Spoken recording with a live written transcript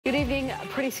Good evening.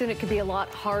 Pretty soon it could be a lot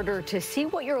harder to see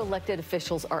what your elected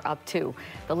officials are up to.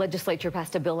 The legislature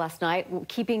passed a bill last night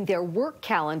keeping their work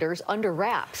calendars under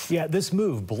wraps. Yeah, this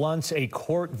move blunts a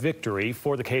court victory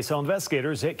for the KSL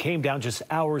investigators. It came down just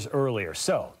hours earlier.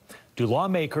 So, do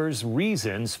lawmakers'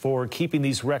 reasons for keeping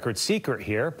these records secret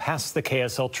here pass the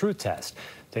KSL Truth Test?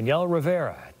 Daniela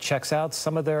Rivera checks out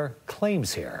some of their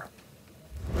claims here.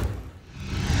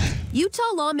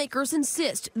 Utah lawmakers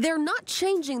insist they're not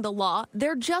changing the law,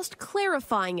 they're just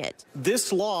clarifying it.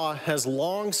 This law has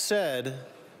long said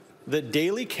that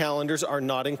daily calendars are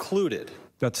not included.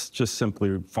 That's just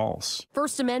simply false.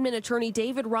 First Amendment attorney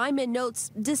David Ryman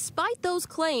notes, despite those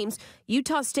claims,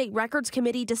 Utah State Records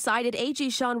Committee decided AG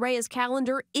Sean Reyes'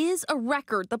 calendar is a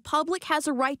record the public has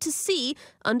a right to see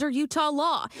under Utah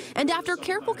law. And after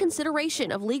careful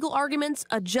consideration of legal arguments,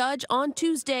 a judge on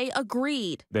Tuesday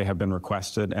agreed. They have been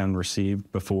requested and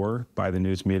received before by the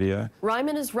news media.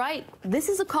 Ryman is right. This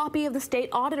is a copy of the state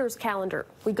auditor's calendar.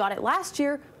 We got it last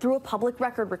year through a public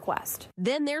record request.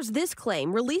 Then there's this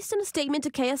claim released in a statement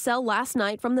to KSL last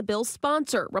night from the bill's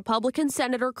sponsor, Republican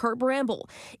Senator Kurt Bramble.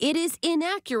 It is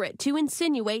inaccurate to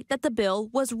insinuate that the bill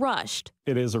was rushed.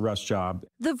 It is a rush job.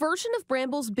 The version of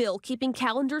Bramble's bill keeping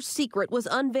calendars secret was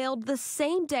unveiled the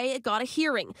same day it got a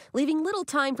hearing, leaving little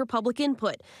time for public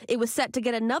input. It was set to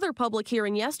get another public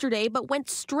hearing yesterday, but went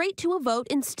straight to a vote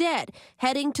instead,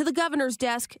 heading to the governor's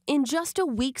desk in just a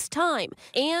week's time.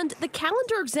 And the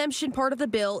calendar exemption part of the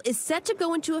bill is set to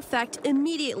go into effect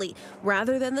immediately,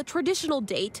 rather than the traditional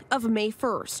date of May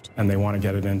 1st. And they want to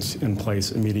get it in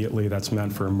place immediately. That's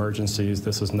meant for emergencies.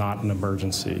 This is not an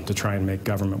emergency to try and make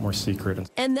government more secret.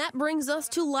 And that brings us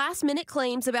to last-minute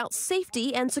claims about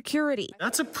safety and security.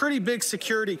 That's a pretty big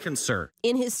security concern.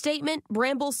 In his statement,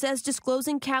 Bramble says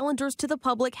disclosing calendars to the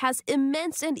public has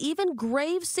immense and even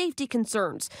grave safety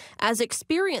concerns, as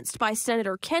experienced by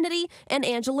Senator Kennedy and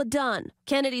Angela Dunn.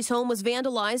 Kennedy's home was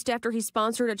vandalized after he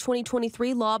sponsored a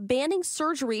 2023 law banning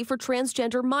surgery for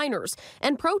transgender minors,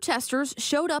 and protesters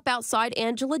showed up outside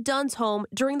Angela Dunn's home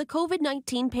during the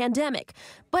COVID-19 pandemic.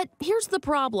 But here's the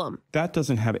problem. That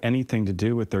doesn't have anything to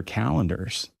do with their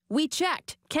calendars. We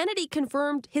checked. Kennedy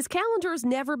confirmed his calendar has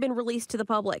never been released to the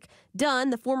public. Dunn,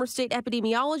 the former state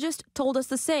epidemiologist, told us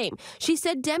the same. She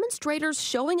said demonstrators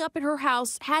showing up at her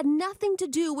house had nothing to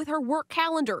do with her work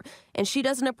calendar, and she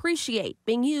doesn't appreciate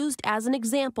being used as an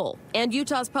example. And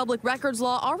Utah's public records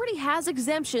law already has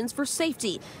exemptions for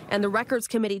safety, and the Records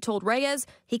Committee told Reyes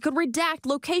he could redact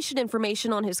location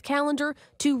information on his calendar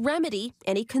to remedy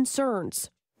any concerns.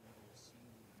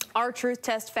 Our truth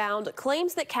test found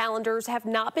claims that calendars have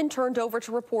not been turned over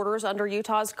to reporters under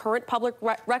Utah's current public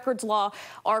records law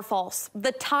are false.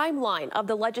 The timeline of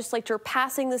the legislature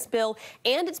passing this bill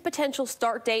and its potential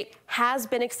start date has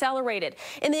been accelerated.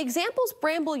 And the examples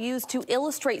Bramble used to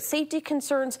illustrate safety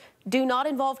concerns do not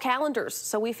involve calendars.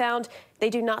 So we found they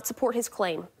do not support his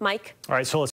claim. Mike? All right, so let's